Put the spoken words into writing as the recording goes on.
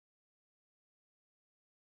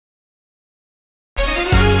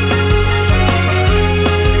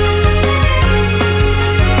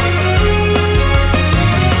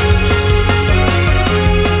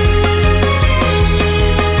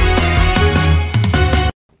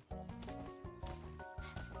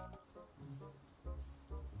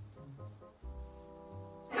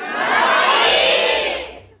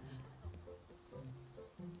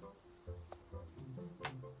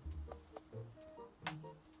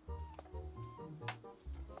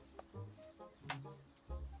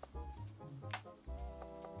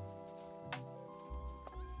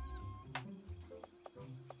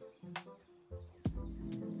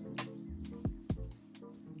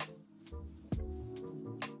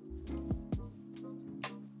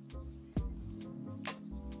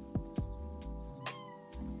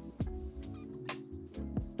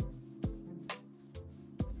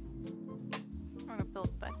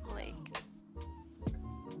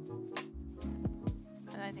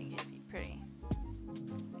I think it'd be pretty.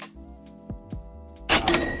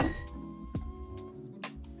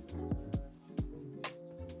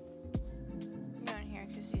 Go in here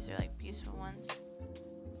because these are like peaceful ones.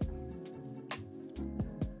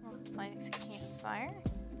 Lights a campfire.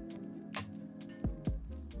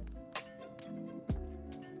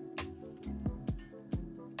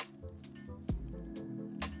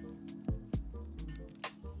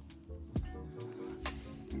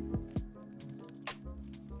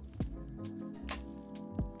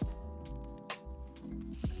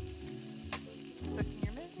 Booking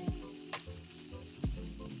your movie.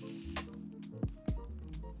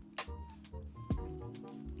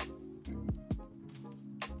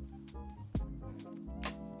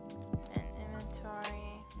 And inventory.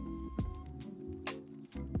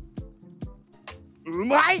 う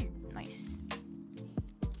まい Nice.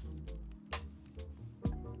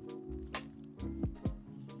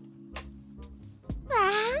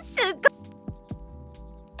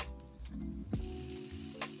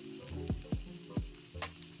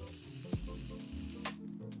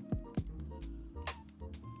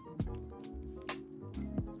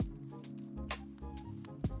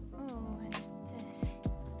 Ooh, what is this?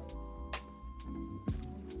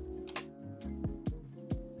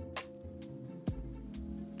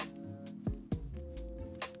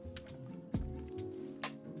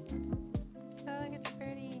 Oh, look, it's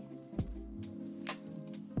pretty.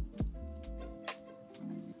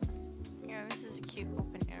 Yeah, this is a cute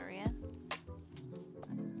open area.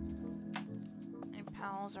 And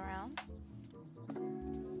pals around.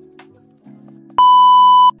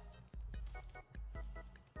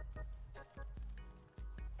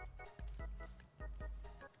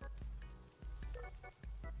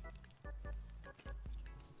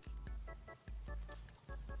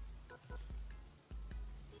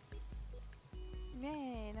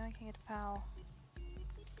 Yay, now I can get a pal.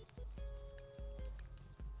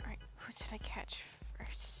 Alright, who did I catch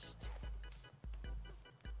first?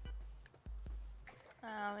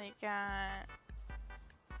 We got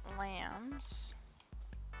lambs.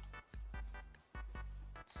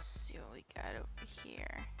 Let's see what we got over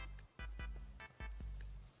here.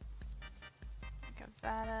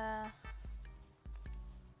 Gavada.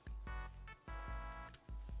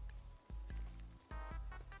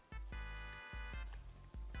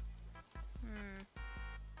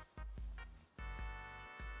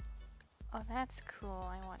 Oh, that's cool.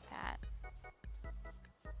 I want that.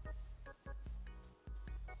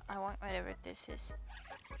 I want whatever this is.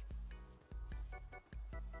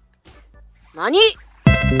 何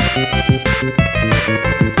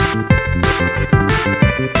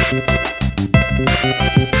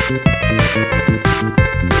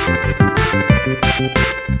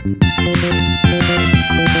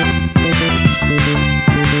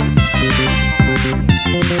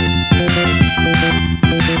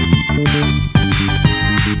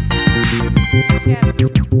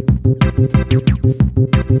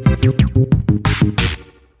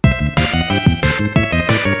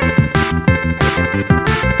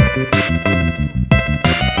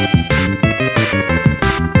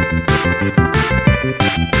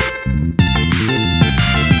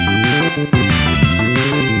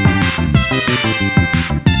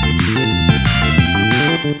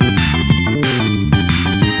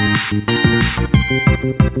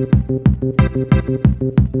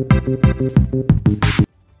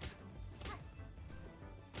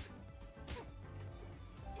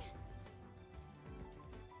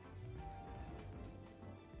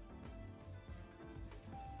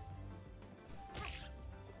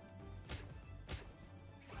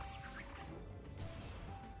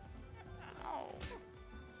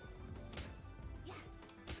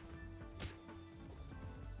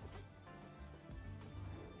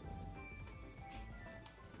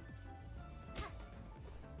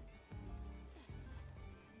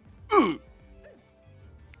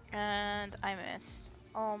And I missed.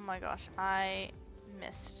 Oh my gosh, I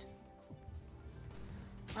missed.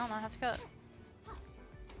 I don't know how to go.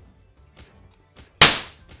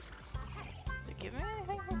 Does it give me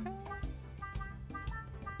anything for going?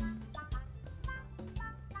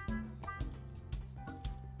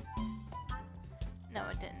 No,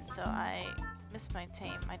 it didn't, so I missed my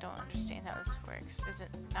tame. I don't understand how this works. Is it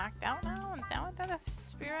knocked out now? Now I got a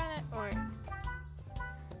spear on it? Or...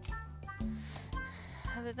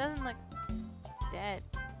 Because it doesn't look dead.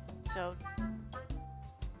 So,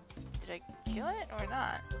 did I kill it or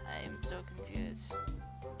not? I'm so confused.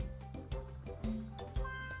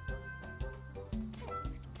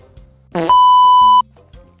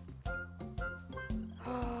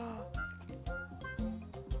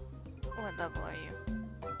 What level are you?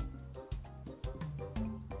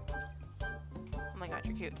 god,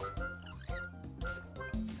 you're cute.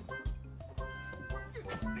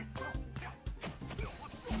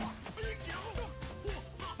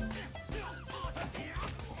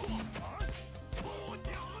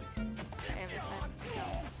 Okay, this time,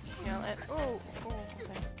 don't kill it. Oh,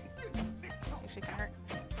 okay. Actually kinda hurt.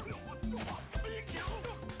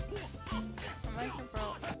 I'm like,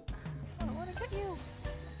 bro. I don't wanna get you.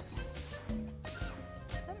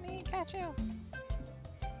 Let me catch you.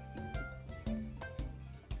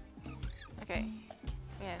 Okay,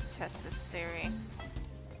 we gotta test this theory.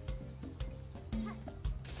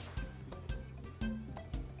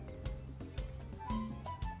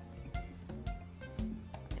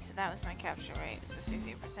 So that was my capture rate, so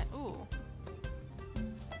 68%. Ooh.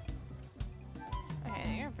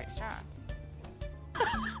 Okay, you're pretty strong.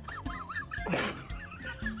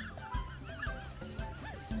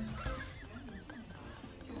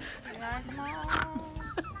 You knocked them all.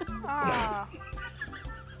 Ah.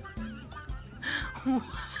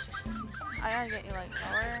 I gotta get you like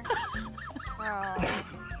lower. Bro.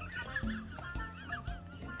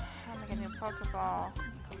 I'm gonna get a new Pokeball.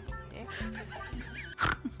 Dick.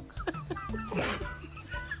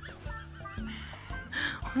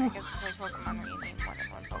 I guess it's like Pokemon where you need more than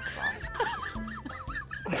one Pokeball.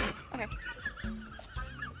 Okay.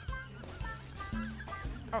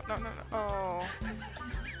 Oh, no, no, no. Oh.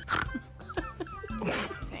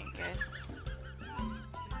 This ain't good.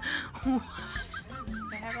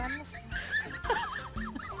 Can I have on this?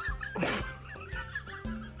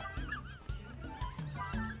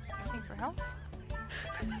 Anything for help?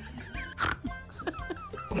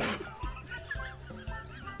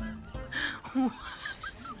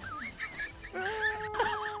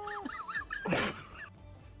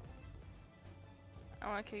 I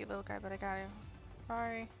wanna kill you, little guy, but I got him.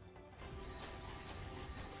 Sorry.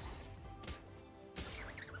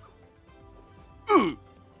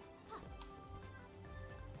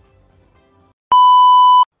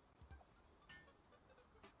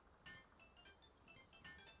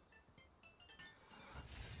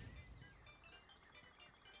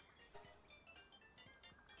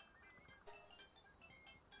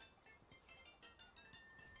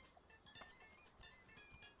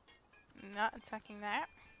 Not attacking that.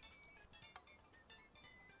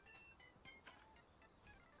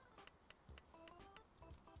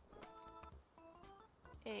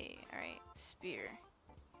 Hey, alright, spear.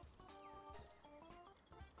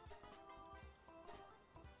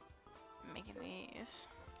 Making these.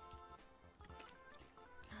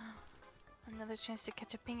 Another chance to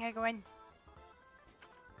catch a penguin.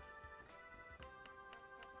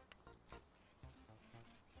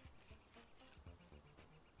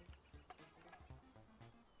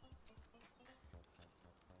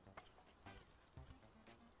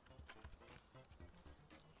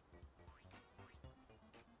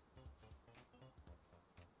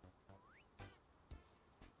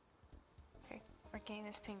 Okay, we're getting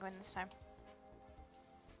this penguin this time.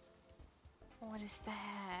 What is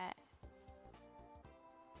that?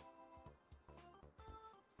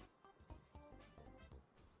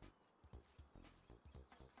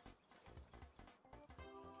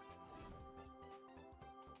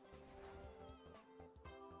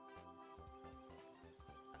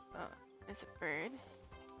 Oh, it's a bird.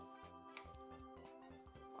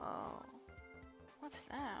 Whoa. What's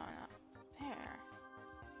that one up there?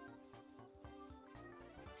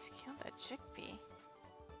 Let's kill that chickpea.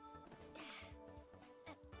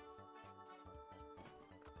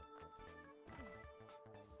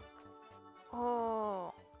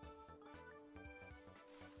 Oh.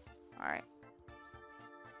 Alright.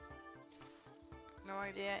 No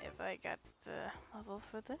idea if I got the level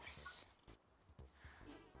for this.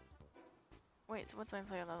 Wait, so what's my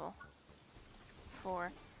player level?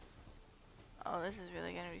 4. Oh, this is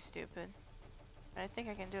really gonna be stupid. But I think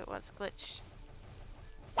I can do it while it's glitched.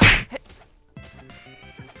 Hit.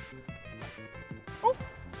 Oh!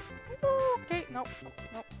 Oh! Okay, nope.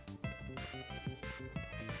 Nope.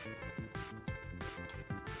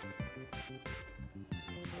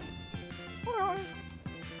 Hold on. I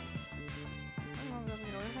don't know if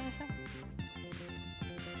I'm gonna do this time.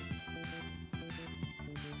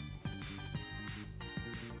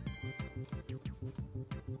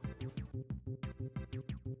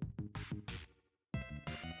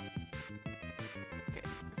 Okay,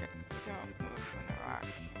 don't move from the rock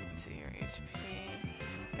into your HP.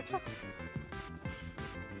 It's up.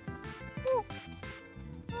 Woo.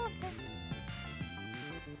 Okay.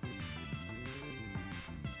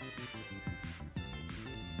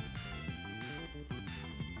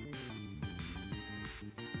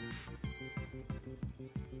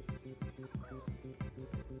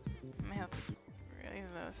 My health is really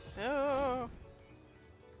most. Oh.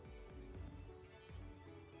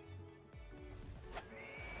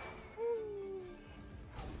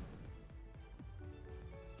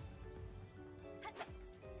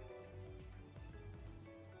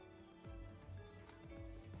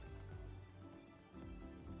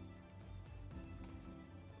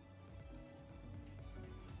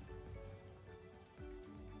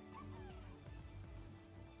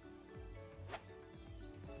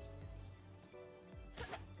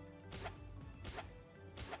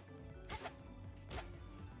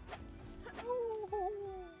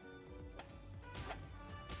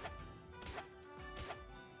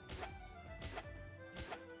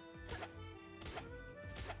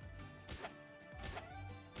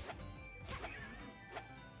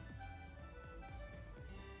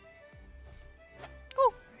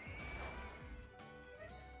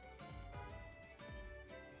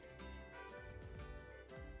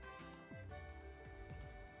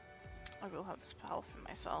 I will have this pal for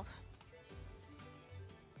myself.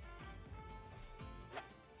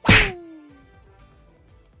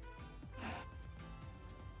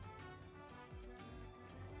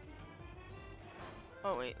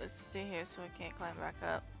 Oh wait, let's stay here so I can't climb back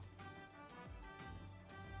up.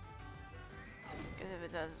 Because if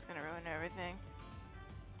it does, it's gonna ruin everything.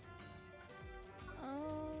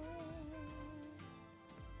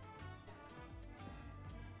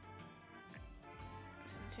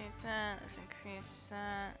 Let's change that, let's increase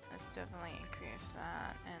that, let's definitely increase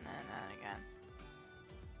that, and then that again.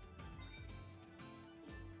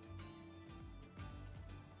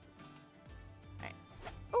 Alright.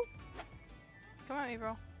 Oh! Come on, me,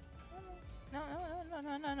 bro. No.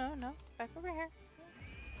 Back over here.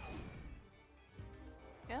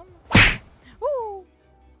 Come on. Woo!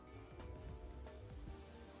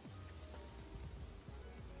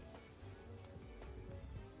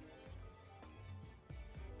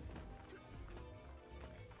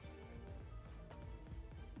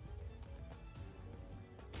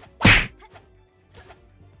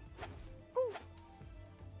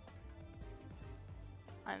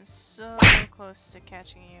 I'm so close to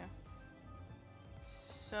catching you.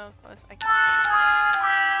 So close. I can't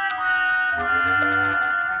taste it.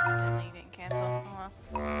 Accidentally didn't cancel. Oh well.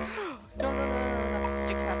 No.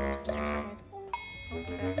 Sticks happened. Sticks happened.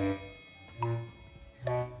 Okay.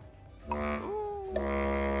 Ooh.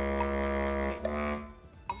 Wait.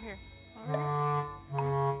 Over here. Over here.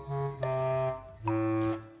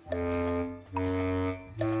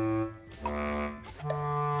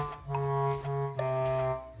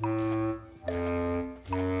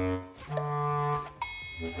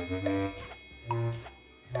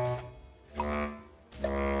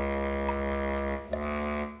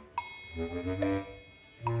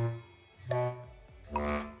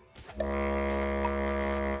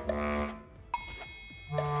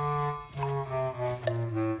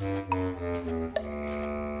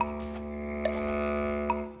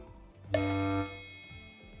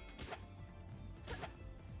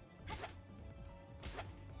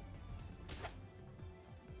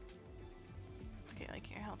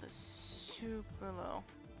 Your health is super low.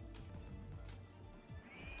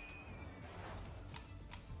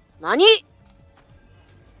 Nani?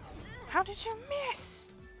 How did you miss?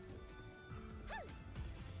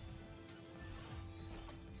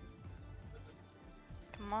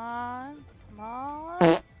 Come on.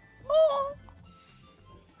 Oh!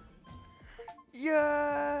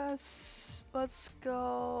 Yes! Let's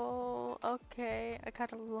go. Okay, I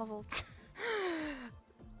got a level.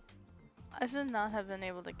 I should not have been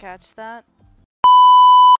able to catch that.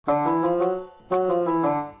 The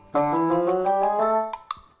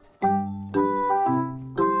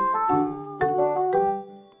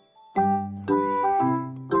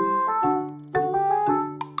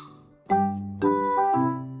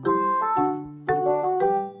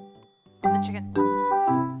chicken.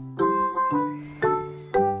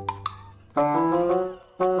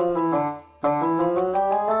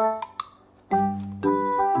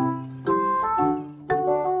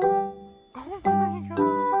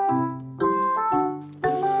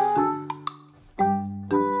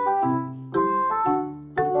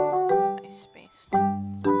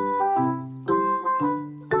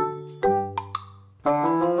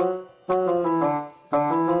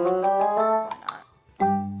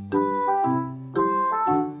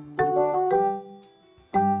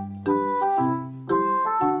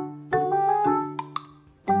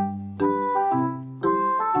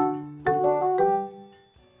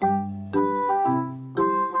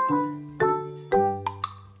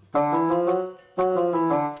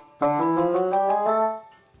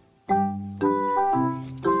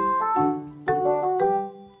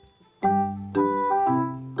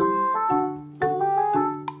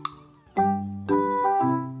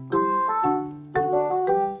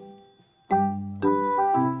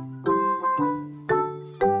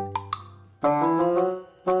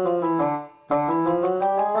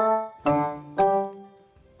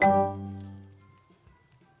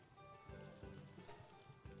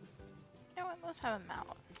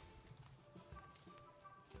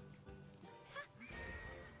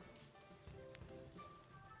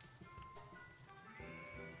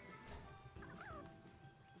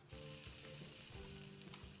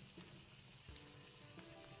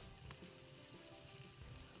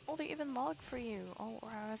 Oh, they even log for you. Oh, wow,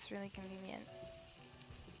 that's really convenient.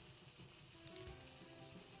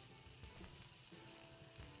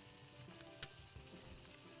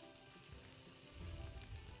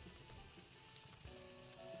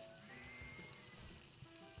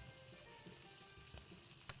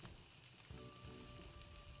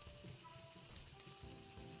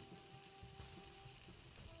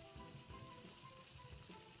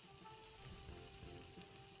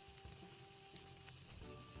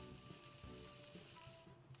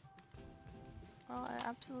 Oh, I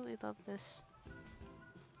absolutely love this.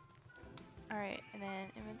 Alright, and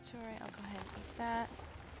then inventory, I'll go ahead and eat that.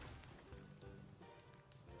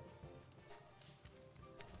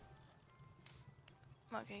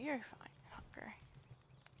 Okay, you're fine, Hunger.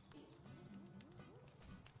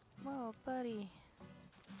 Whoa, buddy.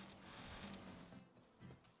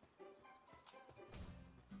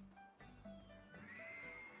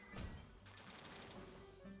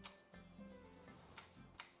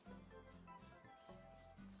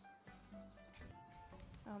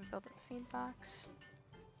 I'll build a feed box.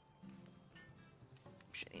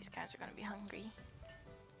 I'm sure these guys are gonna be hungry.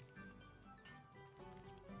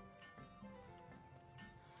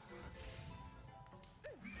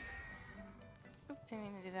 Oop, didn't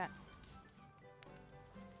mean to do that.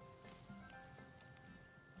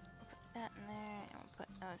 We'll put that in there, and we'll put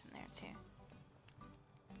those in there too.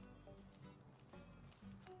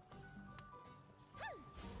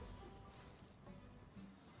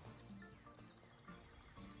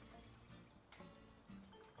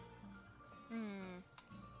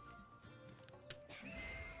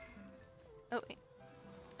 Oh, wait.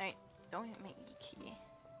 Alright, don't hit my E key.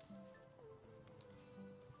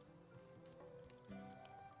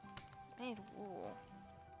 I need wool.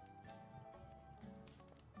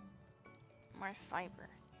 More fiber.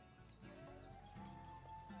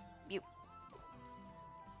 You.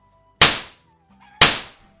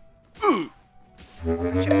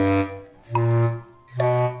 Sure.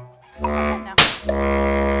 No.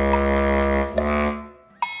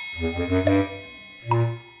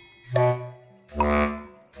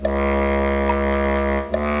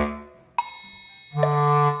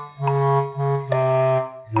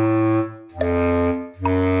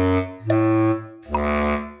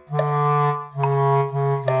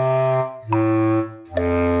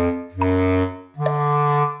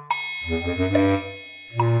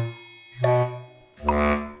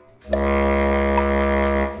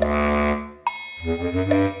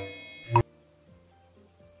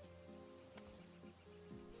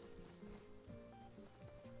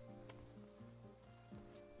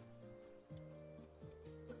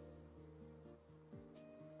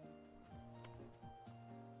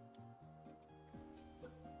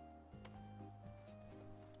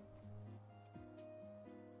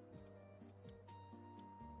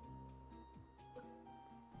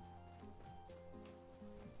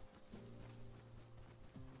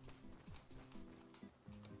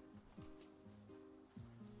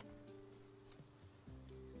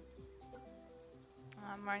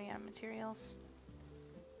 I'm already out of materials.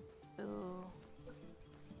 Ooh.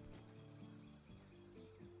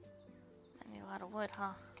 I need a lot of wood,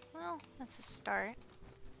 huh? Well, that's a start.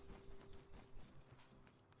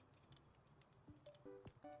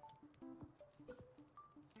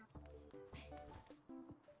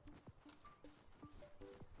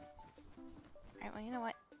 Alright, well, you know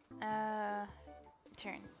what?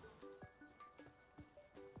 Turn.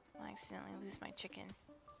 I'll accidentally lose my chicken.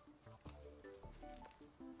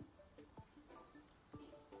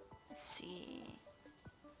 Let's see.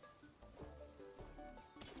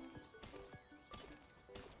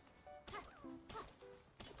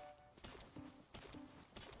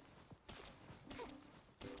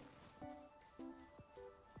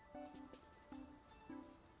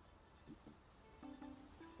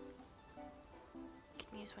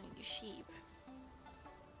 Can use one of your sheep.